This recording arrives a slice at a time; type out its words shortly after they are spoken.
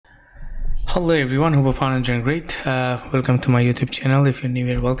Hello everyone, hope you found and doing great. Welcome to my YouTube channel. If you're new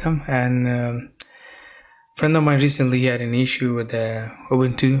here, welcome. And friend of mine recently had an issue with the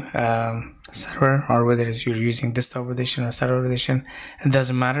Ubuntu server, or whether it's you're using desktop edition or server edition, it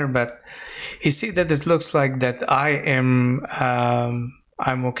doesn't matter. But you see that it looks like that I'm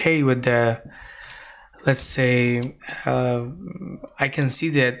okay with the, let's say, I can see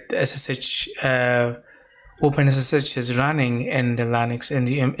that SSH OpenSSH is running in the Linux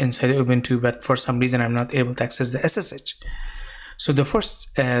inside Ubuntu, but for some reason I'm not able to access the SSH. So the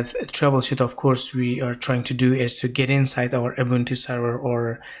first troubleshoot, of course, we are trying to do is to get inside our Ubuntu server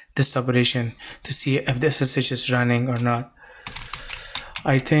or desktop edition to see if the SSH is running or not.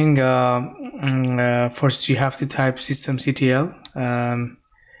 I think first you have to type systemctl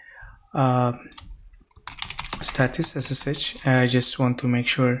status SSH. I just want to make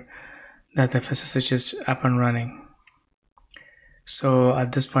sure that the SSH is up and running. So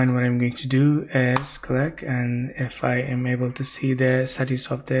at this point, what I'm going to do is click, and if I am able to see the status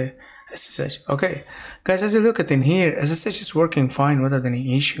of the SSH. Okay, guys, as you look at in here, SSH is working fine without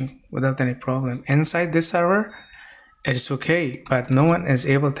any issue, without any problem. Inside this server, it is okay, but no one is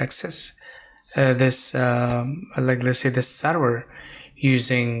able to access this, like let's say this server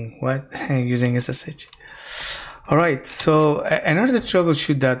using what? Using SSH. Alright, so in order to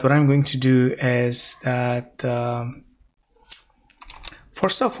troubleshoot that, what I'm going to do is that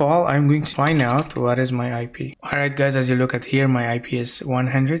first of all, I'm going to find out what is my IP. Alright guys, as you look at here, my IP is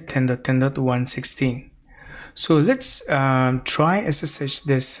 110.10.116. So let's try SSH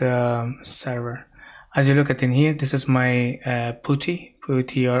this server. As you look at in here, this is my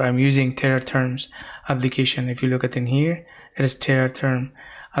PuTTY, or I'm using Terra Terms application. If you look at in here, it is Terra Term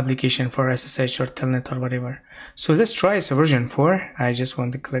application for SSH or Telnet or whatever. So let's try it's a version 4. I just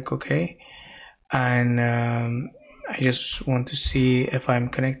want to click OK, and I just want to see if I'm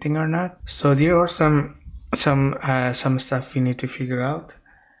connecting or not. So there are some stuff we need to figure out.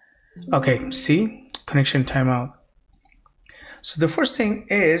 Okay, see, connection timeout. So the first thing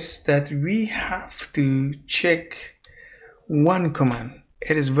is that we have to check one command.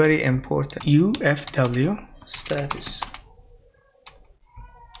 It is very important. UFW status.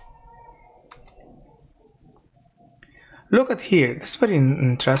 Look at here, that's very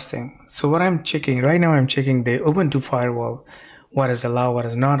interesting. So what I'm checking right now, I'm checking the Ubuntu firewall, what is allowed, what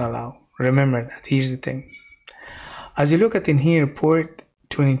is not allowed. Remember that. Here's the thing. As you look at in here, port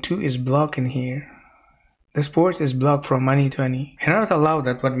 22 is blocked in here. This port is blocked from any to any. In order to allow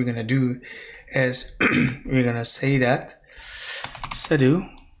that, what we're gonna do is we're gonna say that sudo,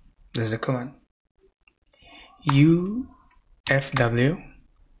 this is the command, UFW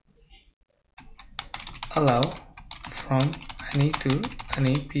allow from any to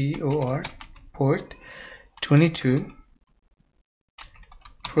any POR port 22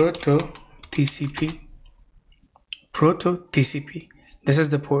 proto TCP. This is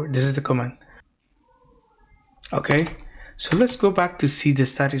the port, this is the command. Okay, so let's go back to see the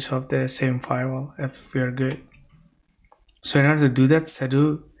status of the same firewall if we are good. So in order to do that,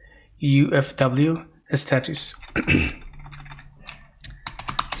 sudo UFW status.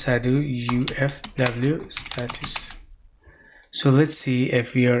 Sudo UFW status. So let's see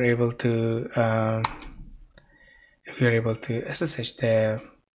if we are able to SSH the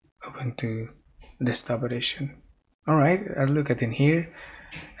Ubuntu desktop edition. Alright, I look at in here,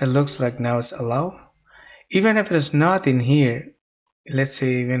 it looks like now it's allow. Even if it is not in here, let's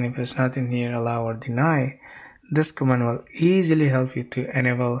say even if it's not in here, allow or deny, this command will easily help you to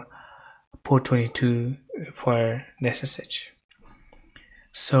enable port 22 for the SSH.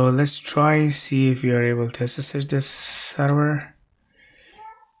 So let's try see if we are able to SSH this server.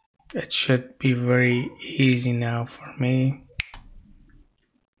 It should be very easy now for me.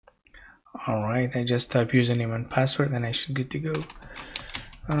 Alright, I just type username and password and I should good to go.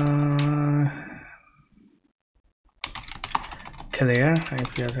 Clear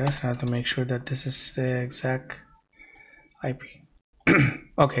IP address. I have to make sure that this is the exact IP.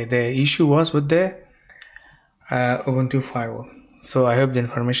 Okay, the issue was with the Ubuntu firewall. So I hope the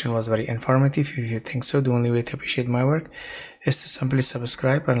information was very informative. If you think so, the only way to appreciate my work is to simply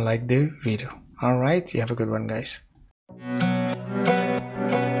subscribe and like the video. Alright, you have a good one, guys.